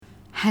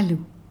Hello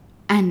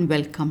and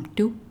welcome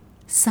to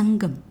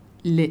Sangam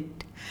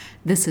Lit.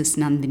 This is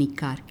Nandini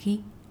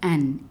Karki,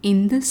 and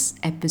in this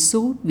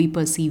episode we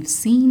perceive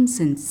scenes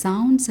and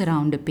sounds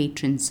around a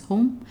patron's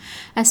home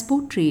as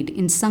portrayed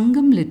in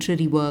Sangam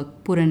Literary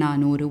work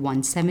Puranaanooru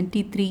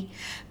 173,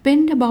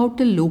 penned about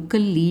a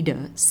local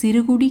leader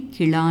Sirukudi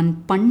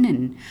Kizhaan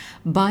Pannan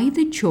by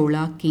the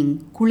Chozha king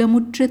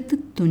Kulamutrathu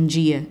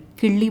Thunjiya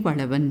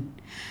Killivalavan.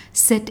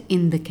 Set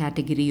in the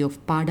category of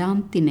Paadaan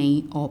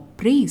Thinai or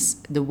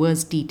praise, the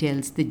verse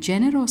details the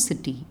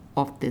generosity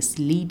of this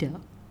leader.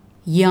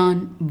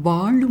 Yan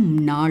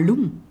Valum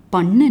Nalum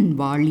Pannan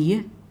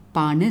Valiya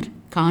Panar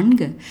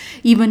Kanga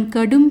Ivan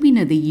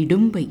Kadumbinadu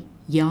Idumbai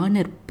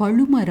Yanar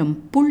Palumaram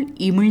Pul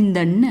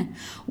Imilndanna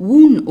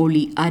Woon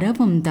Oli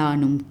Aravam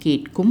Danum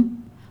Ketkum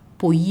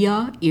Poya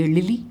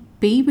Elili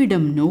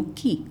பெய்விடம்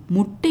நோக்கி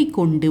முட்டை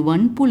கொண்டு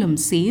வன்புலம்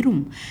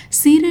சேரும்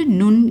சிறு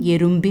நுண்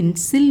எறும்பின்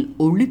சில்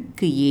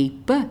ஒழுக்கு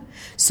ஏய்ப்ப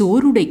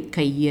சோருடை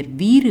கையர்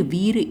வீறு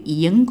வீறு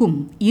இயங்கும்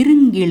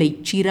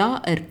இருங்கிளைச்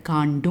சிறாஅர்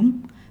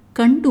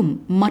கண்டும்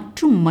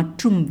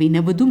மற்றும்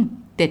வினவுதும்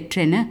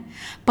தெற்றென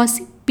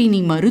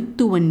பசிப்பினி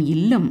மருத்துவன்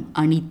இல்லம்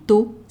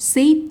அணித்தோ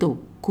செய்தோ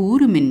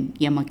கூறுமின்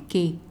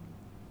எமக்கே.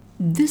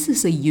 This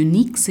is a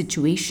unique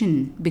situation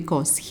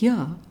because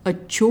here a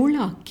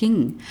Chozha king,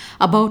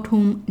 about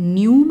whom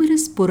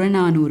numerous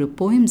Puranaanooru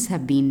poems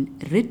have been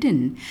written,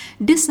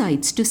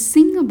 decides to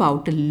sing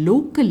about a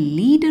local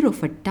leader of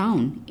a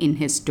town in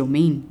his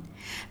domain.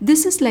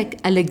 This is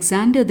like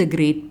Alexander the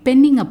Great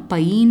penning a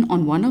paean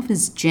on one of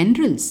his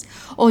generals,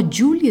 or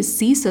Julius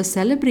Caesar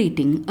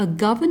celebrating a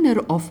governor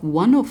of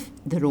one of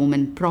the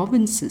Roman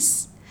provinces.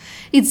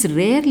 It's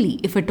rarely,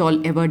 if at all,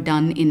 ever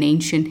done in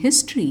ancient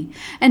history,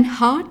 and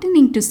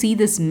heartening to see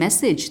this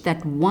message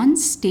that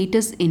one's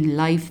status in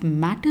life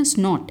matters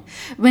not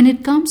when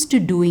it comes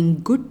to doing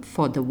good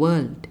for the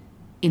world.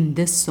 In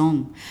this song,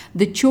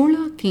 the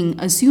Chozha king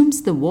assumes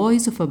the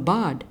voice of a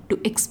bard to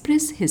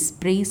express his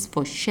praise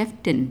for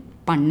Chieftain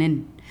Pannan.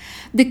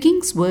 The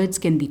king's words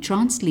can be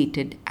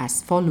translated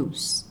as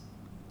follows: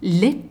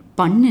 Let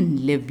Pannan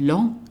live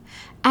long,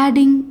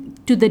 adding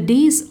to the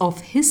days of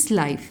his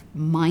life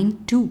mine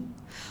too.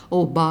 O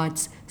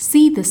bards,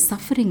 see the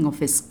suffering of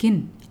his kin,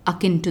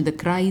 akin to the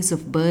cries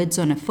of birds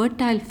on a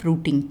fertile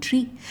fruiting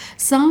tree.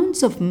 Sounds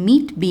of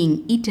meat being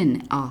eaten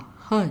are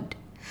heard,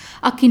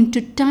 akin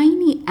to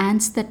tiny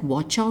ants that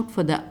watch out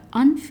for the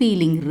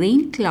unfailing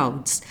rain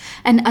clouds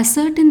and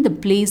ascertain the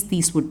place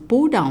these would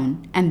pour down,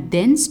 and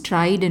then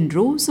stride in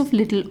rows of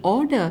little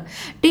order,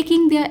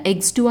 taking their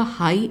eggs to a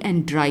high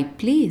and dry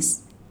place.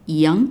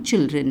 Young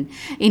children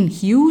in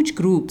huge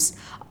groups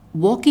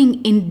walking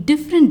in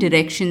different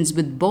directions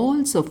with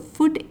balls of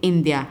food in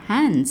their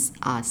hands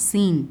are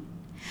seen.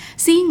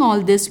 Seeing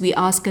all this, we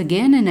ask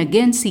again and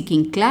again,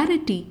 seeking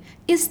clarity,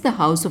 is the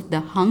house of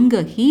the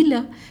hunger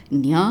healer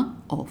near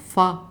or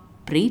far?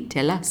 Pray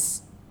tell us.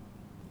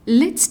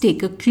 Let's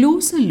take a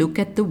closer look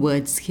at the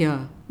words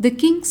here. The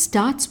king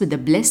starts with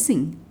a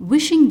blessing,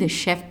 wishing the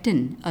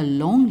chieftain a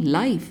long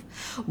life,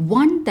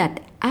 one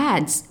that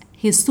adds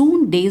his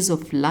own days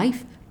of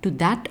life to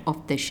that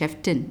of the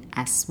chieftain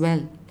as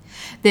well.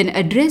 Then,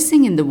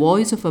 addressing in the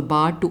voice of a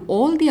bard to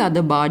all the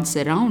other bards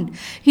around,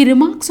 he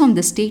remarks on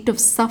the state of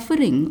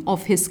suffering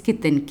of his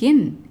kith and kin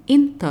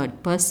in third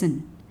person.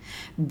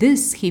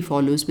 This he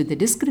follows with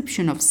a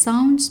description of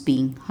sounds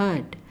being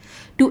heard.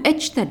 To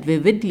etch that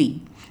vividly,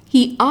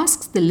 he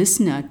asks the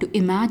listener to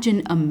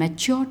imagine a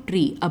mature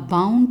tree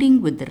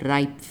abounding with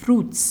ripe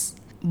fruits.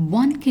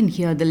 One can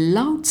hear the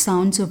loud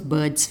sounds of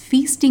birds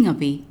feasting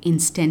away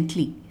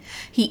instantly.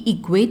 He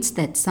equates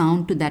that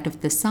sound to that of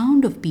the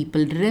sound of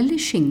people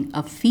relishing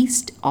a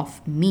feast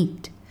of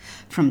meat.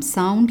 From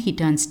sound he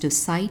turns to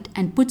sight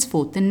and puts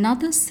forth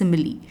another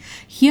simile.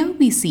 Here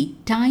we see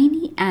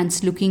tiny ants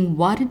looking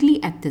worriedly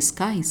at the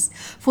skies,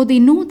 for they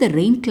know the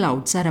rain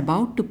clouds are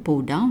about to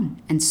pour down,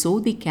 and so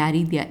they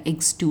carry their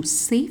eggs to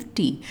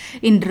safety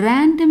in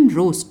random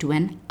rows to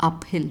an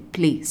uphill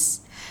place.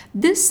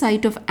 This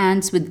sight of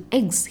ants with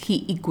eggs he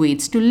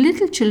equates to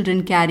little children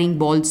carrying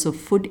balls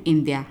of food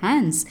in their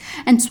hands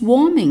and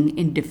swarming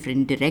in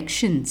different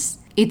directions.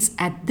 It's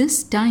at this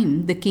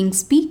time the king,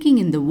 speaking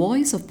in the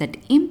voice of that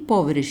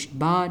impoverished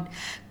bard,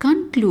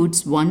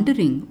 concludes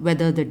wondering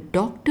whether the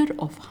doctor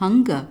of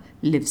hunger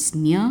lives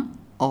near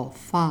or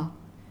far.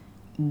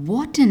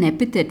 What an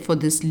epithet for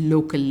this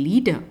local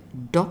leader,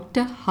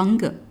 Dr.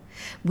 Hunger.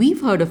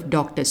 We've heard of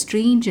Doctor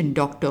Strange and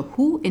Doctor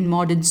Who in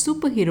modern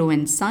superhero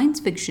and science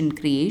fiction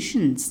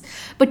creations,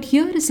 but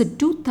here is a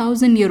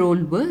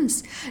 2,000-year-old verse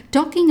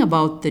talking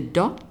about the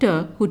doctor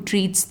who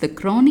treats the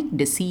chronic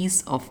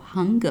disease of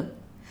hunger.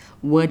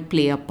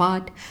 Wordplay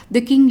apart,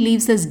 the king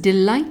leaves us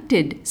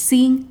delighted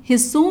seeing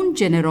his own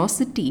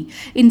generosity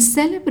in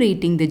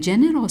celebrating the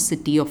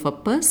generosity of a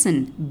person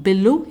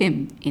below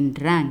him in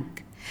rank.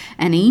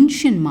 An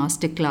ancient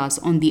masterclass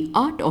on the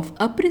art of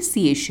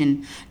appreciation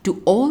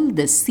to all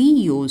the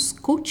CEOs,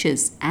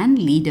 coaches, and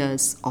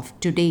leaders of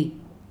today.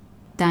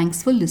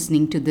 thanks for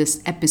listening to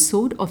this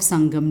episode of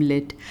Sangam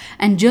Lit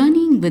and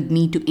journeying with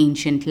me to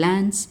ancient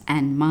lands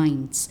and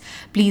minds.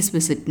 Please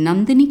visit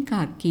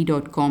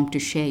nandinikarki.com to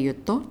share your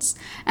thoughts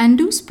and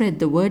do spread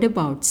the word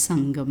about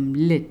Sangam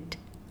Lit.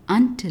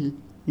 Until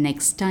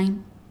next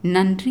time,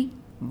 Nandri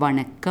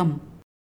Vanakkam.